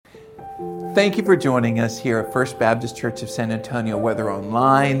Thank you for joining us here at First Baptist Church of San Antonio, whether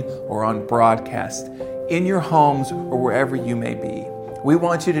online or on broadcast, in your homes or wherever you may be. We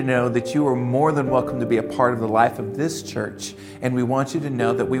want you to know that you are more than welcome to be a part of the life of this church, and we want you to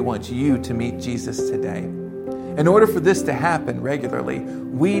know that we want you to meet Jesus today. In order for this to happen regularly,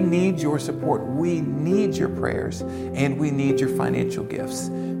 we need your support, we need your prayers, and we need your financial gifts.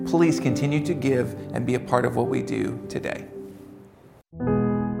 Please continue to give and be a part of what we do today.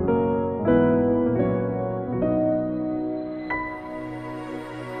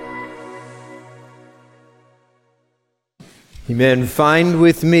 Amen. Find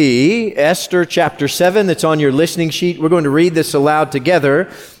with me Esther chapter 7 that's on your listening sheet. We're going to read this aloud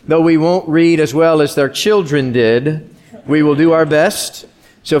together, though we won't read as well as their children did. We will do our best.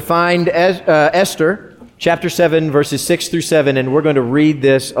 So find Esther chapter 7 verses 6 through 7, and we're going to read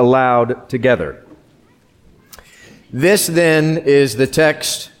this aloud together. This then is the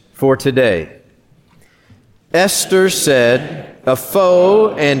text for today. Esther said, "A foe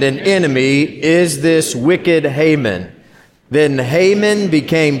and an enemy is this wicked Haman." Then Haman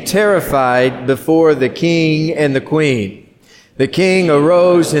became terrified before the king and the queen. The king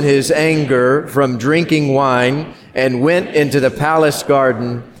arose in his anger from drinking wine and went into the palace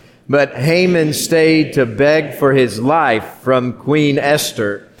garden. But Haman stayed to beg for his life from Queen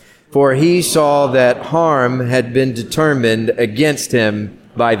Esther, for he saw that harm had been determined against him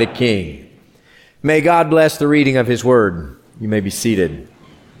by the king. May God bless the reading of his word. You may be seated.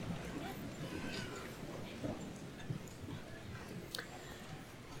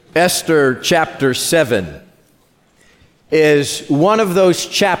 Esther chapter 7 is one of those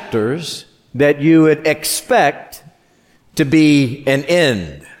chapters that you would expect to be an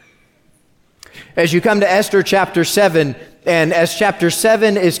end. As you come to Esther chapter 7, and as chapter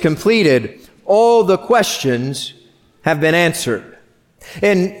 7 is completed, all the questions have been answered.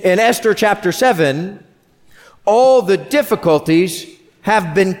 In Esther chapter 7, all the difficulties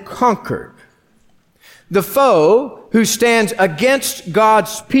have been conquered. The foe who stands against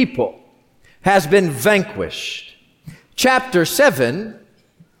God's people has been vanquished. Chapter 7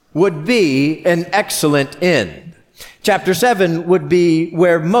 would be an excellent end. Chapter 7 would be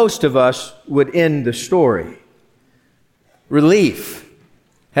where most of us would end the story. Relief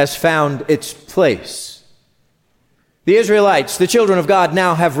has found its place. The Israelites, the children of God,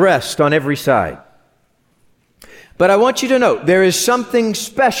 now have rest on every side. But I want you to note, there is something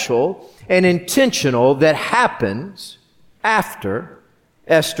special and intentional that happens after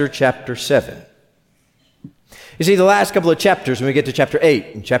Esther chapter 7. You see, the last couple of chapters, when we get to chapter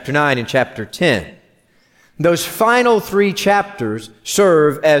 8 and chapter 9 and chapter 10, those final three chapters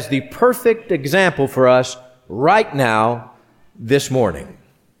serve as the perfect example for us right now, this morning.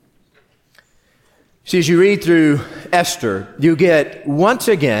 See, as you read through Esther, you get once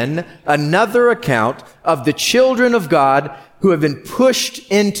again another account of the children of God who have been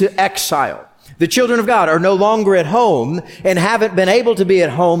pushed into exile. The children of God are no longer at home and haven't been able to be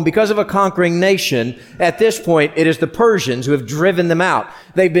at home because of a conquering nation. At this point, it is the Persians who have driven them out.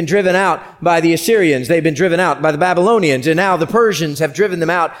 They've been driven out by the Assyrians. They've been driven out by the Babylonians. And now the Persians have driven them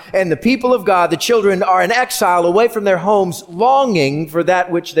out. And the people of God, the children, are in exile away from their homes, longing for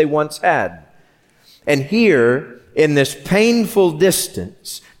that which they once had. And here, in this painful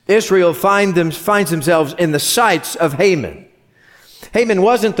distance, Israel finds themselves in the sights of Haman. Haman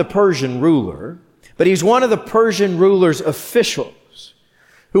wasn't the Persian ruler, but he's one of the Persian ruler's officials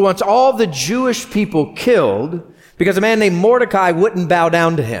who wants all the Jewish people killed because a man named Mordecai wouldn't bow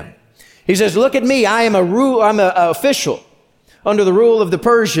down to him. He says, "Look at me, I'm an official under the rule of the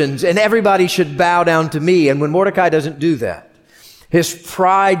Persians, and everybody should bow down to me." And when Mordecai doesn't do that, his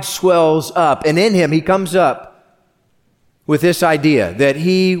pride swells up, and in him he comes up with this idea that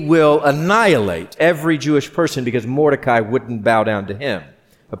he will annihilate every Jewish person because Mordecai wouldn't bow down to him,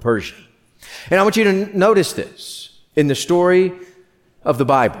 a Persian. And I want you to notice this in the story of the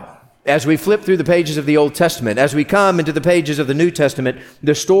Bible. As we flip through the pages of the Old Testament, as we come into the pages of the New Testament,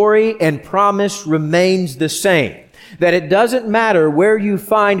 the story and promise remains the same. That it doesn't matter where you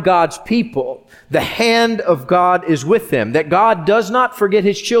find God's people, the hand of God is with them. That God does not forget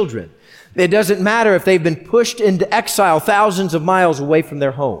His children. It doesn't matter if they've been pushed into exile thousands of miles away from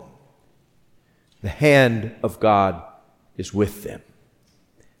their home. The hand of God is with them.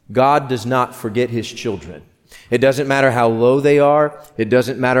 God does not forget His children. It doesn't matter how low they are. It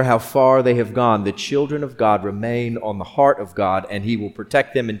doesn't matter how far they have gone. The children of God remain on the heart of God, and He will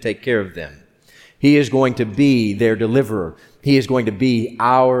protect them and take care of them. He is going to be their deliverer. He is going to be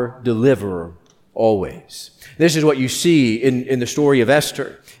our deliverer always. This is what you see in the story of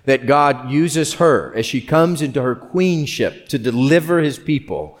Esther, that God uses her as she comes into her queenship to deliver His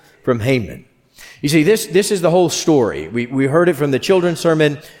people from Haman. You see, this is the whole story. We heard it from the children's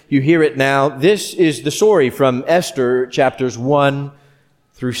sermon. You hear it now. This is the story from Esther chapters 1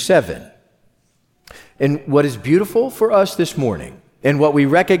 through 7. And what is beautiful for us this morning, and what we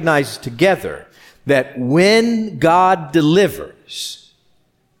recognize together, that when God delivers,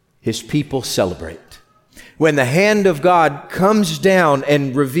 His people celebrate. When the hand of God comes down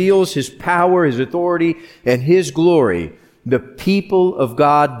and reveals His power, His authority, and His glory, the people of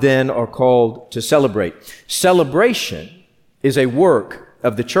God then are called to celebrate. Celebration is a work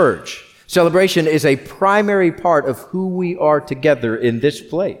of the church. Celebration is a primary part of who we are together in this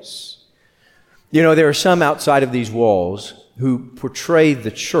place. You know, there are some outside of these walls who portray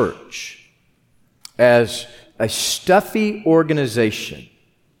the church as a stuffy organization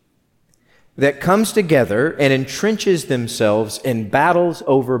that comes together and entrenches themselves in battles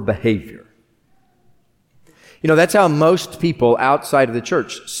over behavior. You know, that's how most people outside of the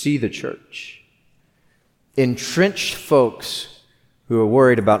church see the church. Entrenched folks who are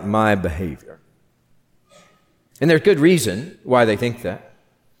worried about my behavior. And there's good reason why they think that.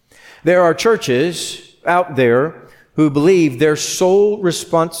 There are churches out there who believe their sole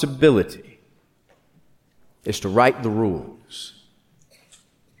responsibility is to write the rules.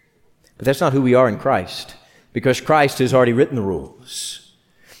 But that's not who we are in Christ, because Christ has already written the rules.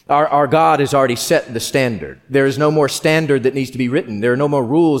 Our God has already set the standard. There is no more standard that needs to be written. There are no more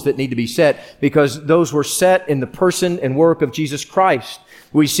rules that need to be set, because those were set in the person and work of Jesus Christ.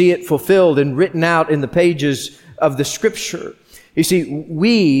 We see it fulfilled and written out in the pages of the Scripture. You see,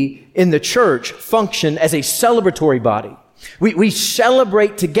 we in the church function as a celebratory body. We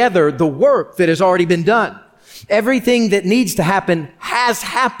celebrate together the work that has already been done. Everything that needs to happen has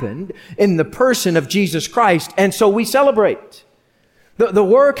happened in the person of Jesus Christ, and so we celebrate. The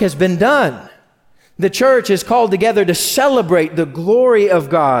work has been done. The church is called together to celebrate the glory of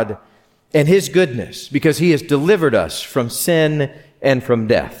God and His goodness, because He has delivered us from sin and from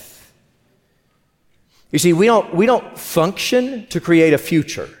death. You see, we don't function to create a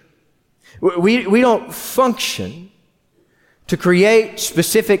future. We don't function to create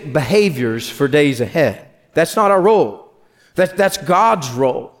specific behaviors for days ahead. That's not our role. That's God's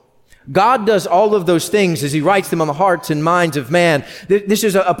role. God does all of those things as He writes them on the hearts and minds of man. This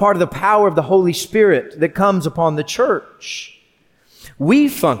is a part of the power of the Holy Spirit that comes upon the church. We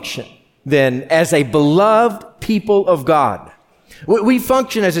function then as a beloved people of God. We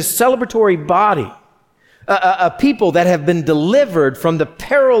function as a celebratory body, a people that have been delivered from the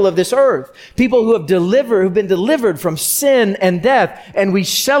peril of this earth, people who've been delivered from sin and death, and we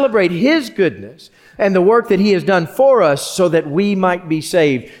celebrate His goodness and the work that He has done for us so that we might be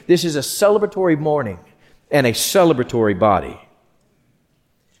saved. This is a celebratory morning and a celebratory body.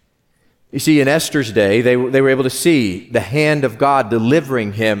 You see, in Esther's day, they were able to see the hand of God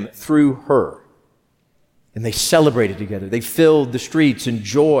delivering him through her. And they celebrated together. They filled the streets in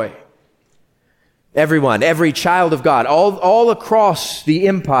joy. Everyone, every child of God, all across the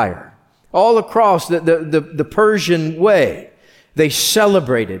empire, all across the Persian way, they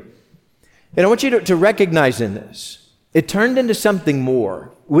celebrated. And I want you to recognize in this, it turned into something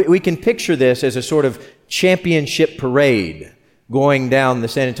more. We can picture this as a sort of championship parade going down the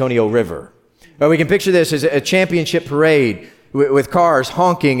San Antonio River. Or we can picture this as a championship parade with cars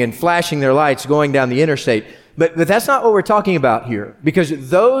honking and flashing their lights going down the interstate. But that's not what we're talking about here, because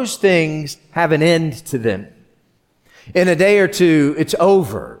those things have an end to them. In a day or two, it's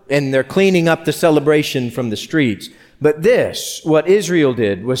over, and they're cleaning up the celebration from the streets. But this, what Israel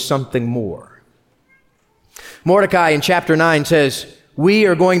did, was something more. Mordecai in chapter 9 says, we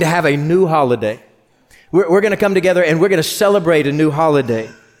are going to have a new holiday. We're going to come together and we're going to celebrate a new holiday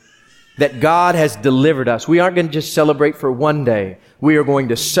that God has delivered us. We aren't going to just celebrate for one day. We are going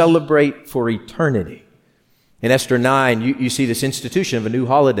to celebrate for eternity. In Esther 9, you see this institution of a new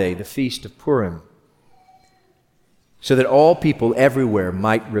holiday, the Feast of Purim, so that all people everywhere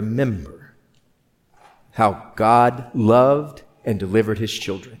might remember how God loved and delivered His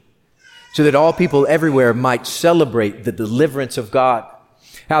children, so that all people everywhere might celebrate the deliverance of God,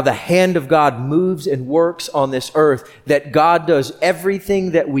 how the hand of God moves and works on this earth, that God does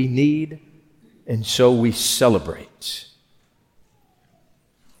everything that we need, and so we celebrate.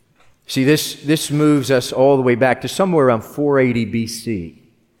 See, this moves us all the way back to somewhere around 480 BC,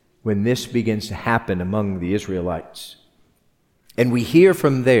 when this begins to happen among the Israelites. And we hear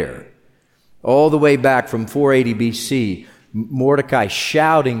from there, all the way back from 480 BC, Mordecai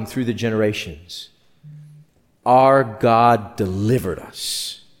shouting through the generations, our God delivered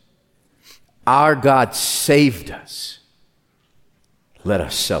us. Our God saved us. Let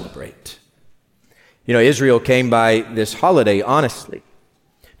us celebrate. You know, Israel came by this holiday honestly,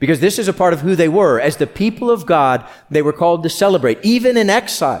 because this is a part of who they were. As the people of God, they were called to celebrate. Even in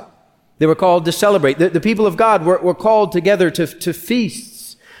exile, they were called to celebrate. The people of God were called together to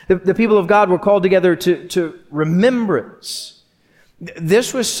feasts. The people of God were called together to remembrance.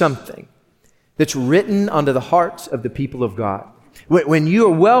 This was something that's written onto the hearts of the people of God. When you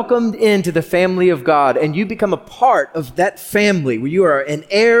are welcomed into the family of God and you become a part of that family, where you are an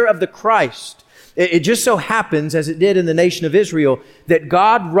heir of the Christ, it just so happens, as it did in the nation of Israel, that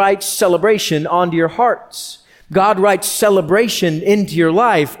God writes celebration onto your hearts. God writes celebration into your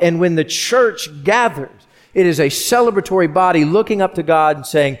life. And when the church gathers, it is a celebratory body looking up to God and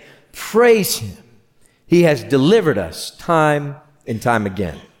saying, praise Him. He has delivered us time and time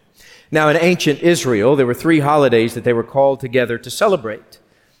again. Now, in ancient Israel, there were 3 holidays that they were called together to celebrate.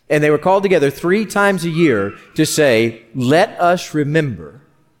 And they were called together 3 times a year to say, let us remember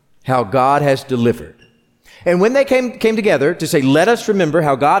how God has delivered. And when they came together to say, let us remember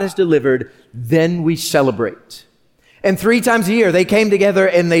how God has delivered, then we celebrate. And 3 times a year, they came together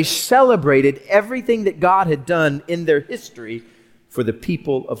and they celebrated everything that God had done in their history for the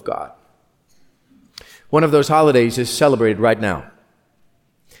people of God. One of those holidays is celebrated right now.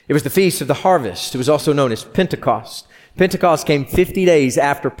 It was the Feast of the Harvest. It was also known as Pentecost. Pentecost came 50 days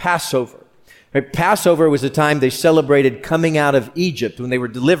after Passover. Right? Passover was the time they celebrated coming out of Egypt, when they were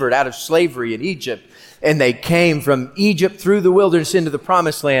delivered out of slavery in Egypt. And they came from Egypt through the wilderness into the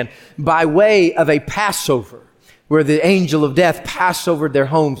Promised Land by way of a Passover, where the angel of death passed over their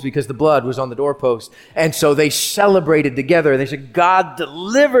homes because the blood was on the doorpost. And so they celebrated together. They said, God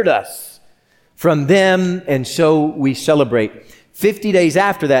delivered us from them, and so we celebrate. 50 days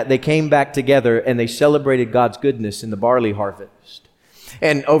after that, they came back together and they celebrated God's goodness in the barley harvest.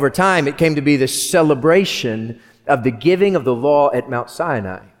 And over time, it came to be the celebration of the giving of the law at Mount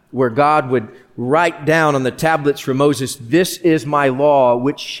Sinai, where God would write down on the tablets for Moses, this is my law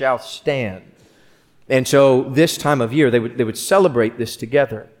which shall stand. And so this time of year, they would celebrate this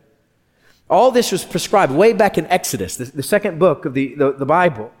together. All this was prescribed way back in Exodus, the second book of the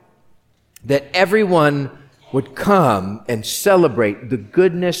Bible, that everyone would come and celebrate the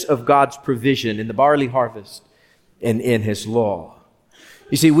goodness of God's provision in the barley harvest and in His law.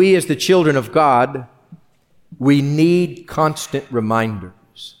 You see, we as the children of God, we need constant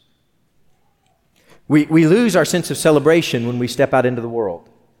reminders. We lose our sense of celebration when we step out into the world.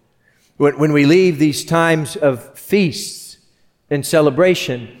 When we leave these times of feasts and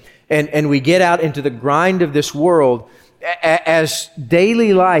celebration and we get out into the grind of this world, as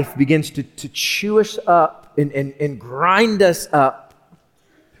daily life begins to chew us up and grind us up,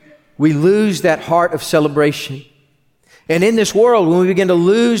 we lose that heart of celebration. And in this world, when we begin to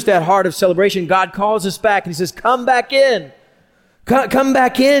lose that heart of celebration, God calls us back and He says, come back in. Come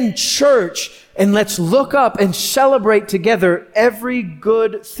back in, church, and let's look up and celebrate together every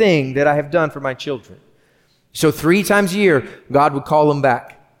good thing that I have done for my children. So 3 times a year, God would call them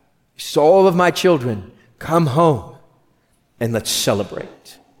back. So all of my children, come home and let's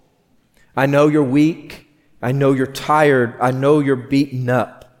celebrate. I know you're weak. I know you're tired. I know you're beaten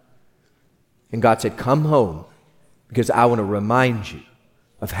up. And God said, come home, because I want to remind you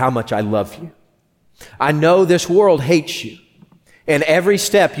of how much I love you. I know this world hates you. And every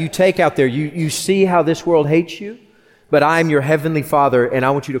step you take out there, you see how this world hates you. But I'm your heavenly Father, and I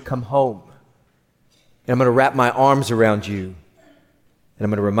want you to come home. And I'm going to wrap my arms around you. And I'm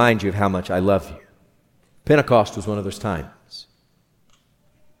going to remind you of how much I love you. Pentecost was one of those times.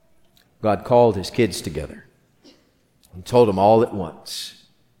 God called His kids together and told them all at once,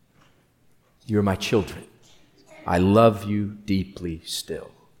 you're my children. I love you deeply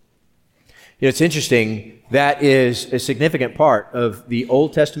still. You know, it's interesting, that is a significant part of the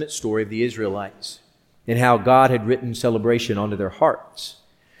Old Testament story of the Israelites and how God had written celebration onto their hearts.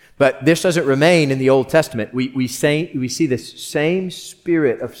 But this doesn't remain in the Old Testament. We see this same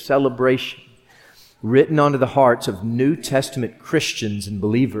spirit of celebration written onto the hearts of New Testament Christians and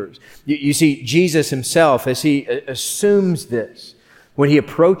believers. You see, Jesus Himself, as He assumes this, when He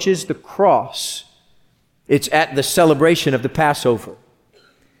approaches the cross, it's at the celebration of the Passover,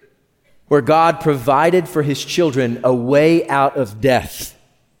 where God provided for His children a way out of death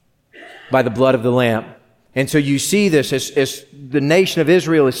by the blood of the Lamb. And so you see this as the nation of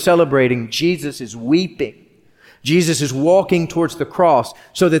Israel is celebrating, Jesus is weeping. Jesus is walking towards the cross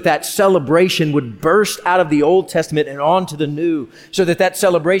so that celebration would burst out of the Old Testament and onto the New, so that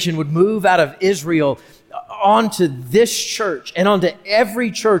celebration would move out of Israel onto this church and onto every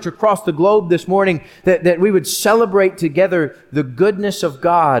church across the globe this morning, that we would celebrate together the goodness of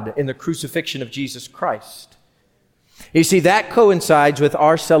God in the crucifixion of Jesus Christ. You see, that coincides with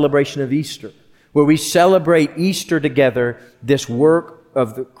our celebration of Easter, where we celebrate Easter together, this work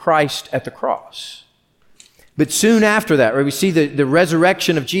of the Christ at the cross. But soon after that, right, we see the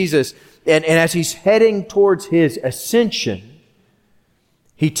resurrection of Jesus, and as he's heading towards his ascension,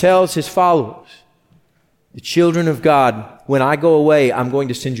 he tells his followers, the children of God, when I go away, I'm going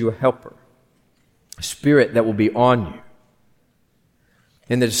to send you a helper, a Spirit that will be on you.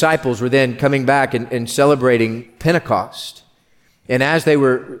 And the disciples were then coming back and celebrating Pentecost. And as they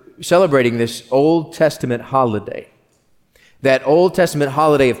were celebrating this Old Testament holiday, that Old Testament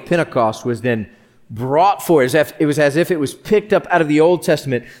holiday of Pentecost was then brought forth. It was as if it was picked up out of the Old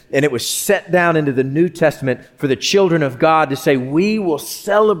Testament and it was set down into the New Testament for the children of God to say, we will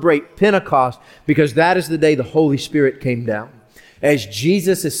celebrate Pentecost because that is the day the Holy Spirit came down. As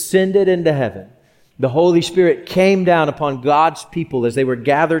Jesus ascended into heaven, the Holy Spirit came down upon God's people as they were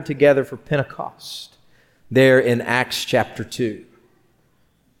gathered together for Pentecost, there in Acts chapter 2.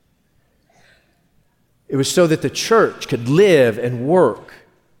 It was so that the church could live and work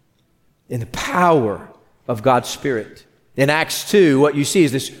in the power of God's Spirit. In Acts 2, what you see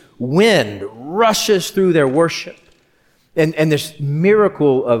is this wind rushes through their worship, and this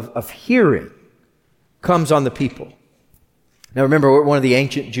miracle of hearing comes on the people. Now remember, we're one of the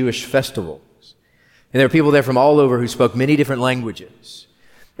ancient Jewish festivals. And there are people there from all over who spoke many different languages.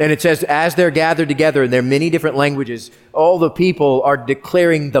 And it says, as they're gathered together in their many different languages, all the people are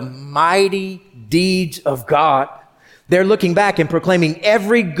declaring the mighty deeds of God. They're looking back and proclaiming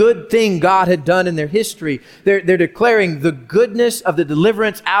every good thing God had done in their history. They're declaring the goodness of the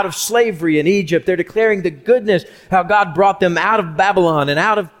deliverance out of slavery in Egypt. They're declaring the goodness, how God brought them out of Babylon and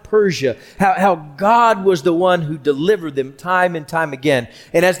out of Persia, how God was the one who delivered them time and time again.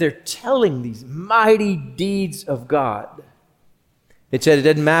 And as they're telling these mighty deeds of God, it said it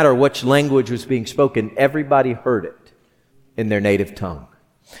didn't matter which language was being spoken, everybody heard it in their native tongue.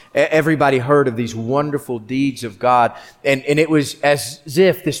 Everybody heard of these wonderful deeds of God. And it was as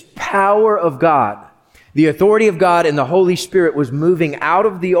if this power of God, the authority of God and the Holy Spirit was moving out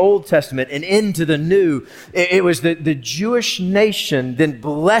of the Old Testament and into the New. It was the Jewish nation then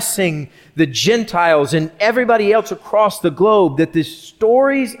blessing the Gentiles and everybody else across the globe, that the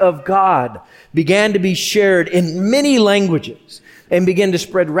stories of God began to be shared in many languages and began to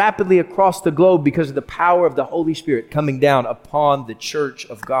spread rapidly across the globe because of the power of the Holy Spirit coming down upon the church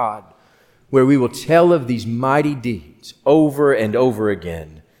of God, where we will tell of these mighty deeds over and over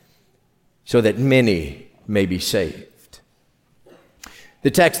again, so that many may be saved.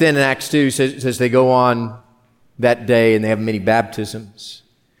 The text then in Acts 2 says they go on that day and they have many baptisms.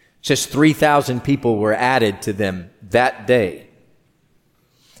 Just 3,000 people were added to them that day.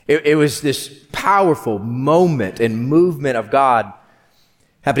 It was this powerful moment and movement of God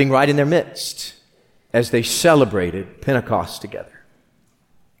happening right in their midst as they celebrated Pentecost together.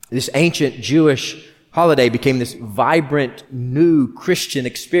 This ancient Jewish holiday became this vibrant, new Christian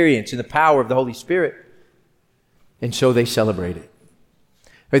experience in the power of the Holy Spirit. And so they celebrated.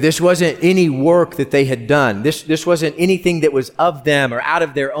 But this wasn't any work that they had done. This wasn't anything that was of them or out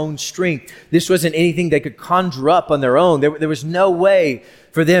of their own strength. This wasn't anything they could conjure up on their own. There was no way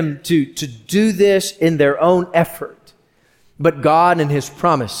for them to do this in their own effort. But God in His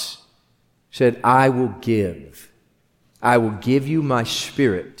promise said, I will give you my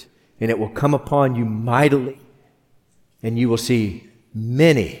Spirit, and it will come upon you mightily, and you will see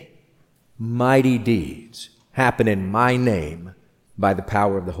many mighty deeds happen in my name by the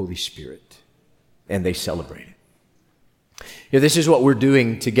power of the Holy Spirit. And they celebrated. This is what we're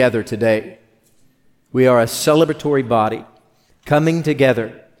doing together today. We are a celebratory body coming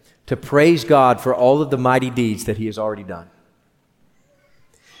together to praise God for all of the mighty deeds that He has already done.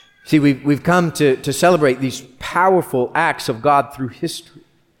 See, we've come to celebrate these powerful acts of God through history.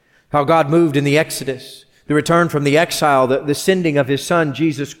 How God moved in the Exodus, the return from the exile, the sending of His Son,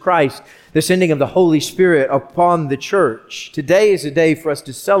 Jesus Christ, the sending of the Holy Spirit upon the church. Today is a day for us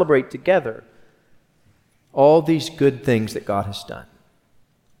to celebrate together all these good things that God has done.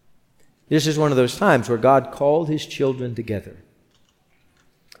 This is one of those times where God called His children together.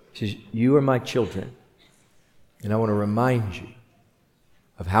 He says, you are my children, and I want to remind you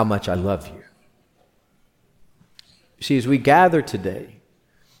of how much I love you. See, as we gather today,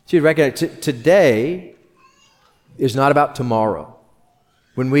 recognize today is not about tomorrow.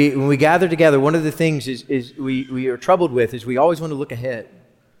 When we gather together, one of the things is we are troubled with is we always want to look ahead.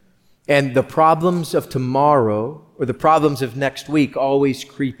 And the problems of tomorrow or the problems of next week always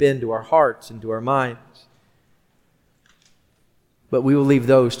creep into our hearts and to our minds. But we will leave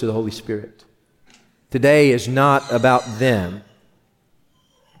those to the Holy Spirit. Today is not about them.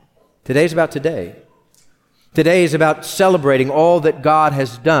 Today is about today. Today is about celebrating all that God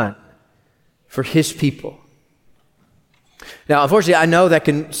has done for His people. Now, unfortunately, I know that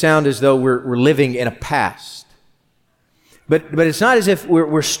can sound as though we're living in a past. But it's not as if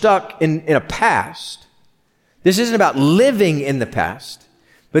we're stuck in a past. This isn't about living in the past,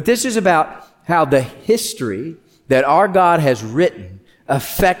 but this is about how the history that our God has written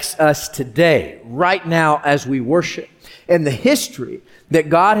affects us today, right now as we worship. And the history that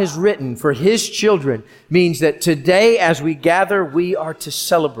God has written for His children means that today as we gather, we are to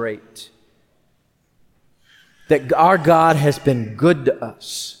celebrate that our God has been good to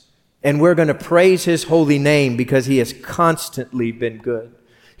us. And we're going to praise His holy name because He has constantly been good.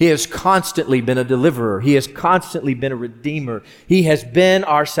 He has constantly been a deliverer. He has constantly been a redeemer. He has been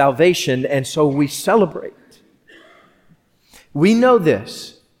our salvation, and so we celebrate. We know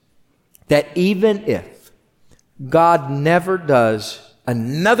this, that even if God never does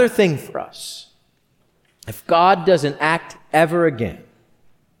another thing for us, if God doesn't act ever again,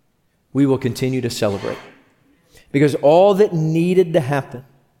 we will continue to celebrate. Because all that needed to happen,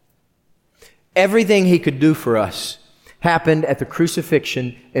 everything He could do for us, happened at the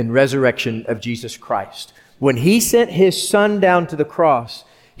crucifixion and resurrection of Jesus Christ. When He sent His Son down to the cross,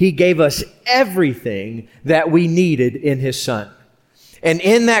 He gave us everything that we needed in His Son. And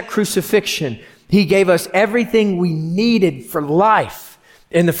in that crucifixion, He gave us everything we needed for life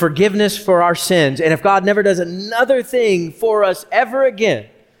and the forgiveness for our sins. And if God never does another thing for us ever again,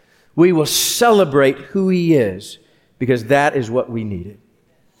 we will celebrate who He is, because that is what we needed.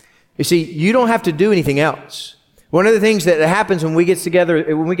 You see, you don't have to do anything else. One of the things that happens when we get together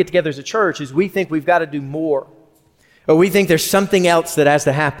as a church is we think we've got to do more. Or we think there's something else that has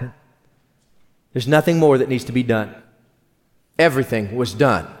to happen. There's nothing more that needs to be done. Everything was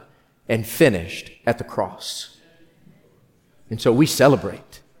done and finished at the cross. And so we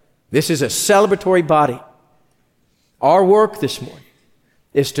celebrate. This is a celebratory body. Our work this morning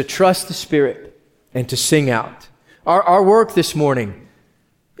is to trust the Spirit and to sing out. Our work this morning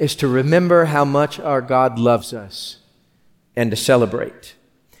is to remember how much our God loves us and to celebrate.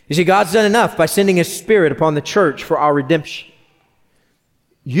 You see, God's done enough by sending His Spirit upon the church for our redemption.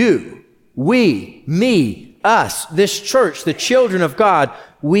 You, we, me, us, this church, the children of God,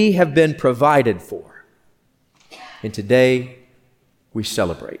 we have been provided for. And today, we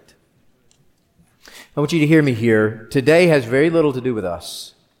celebrate. I want you to hear me here. Today has very little to do with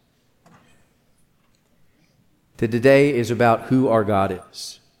us. Today is about who our God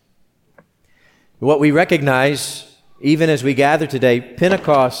is. What we recognize, even as we gather today,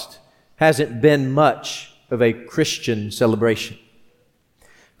 Pentecost hasn't been much of a Christian celebration.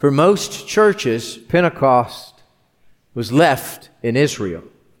 For most churches, Pentecost was left in Israel.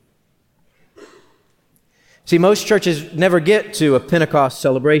 See, most churches never get to a Pentecost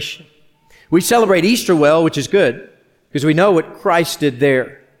celebration. We celebrate Easter well, which is good, because we know what Christ did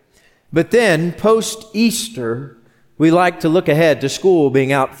there. But then, post-Easter, we like to look ahead to school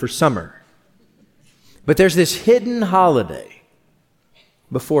being out for summer. But there's this hidden holiday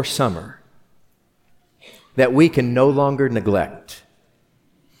before summer that we can no longer neglect.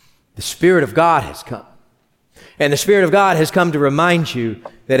 The Spirit of God has come. And the Spirit of God has come to remind you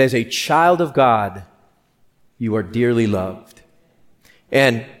that as a child of God, you are dearly loved.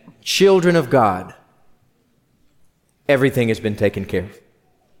 And children of God, everything has been taken care of.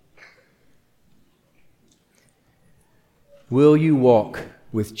 Will you walk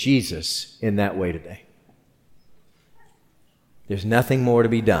with Jesus in that way today? There's nothing more to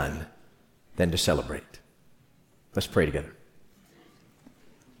be done than to celebrate. Let's pray together.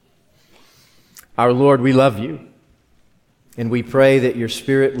 Our Lord, we love you, and we pray that your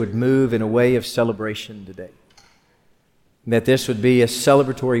Spirit would move in a way of celebration today. And that this would be a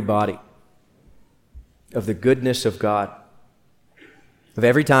celebratory body of the goodness of God, of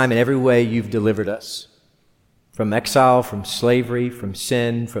every time and every way you've delivered us. From exile, from slavery, from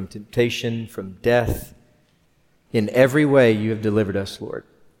sin, from temptation, from death. In every way you have delivered us, Lord.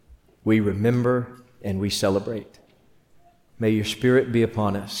 We remember and we celebrate. May your Spirit be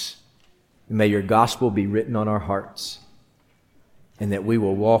upon us. And may your gospel be written on our hearts. And that we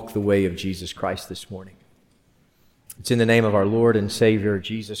will walk the way of Jesus Christ this morning. It's in the name of our Lord and Savior,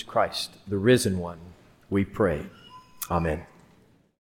 Jesus Christ, the risen one, we pray. Amen.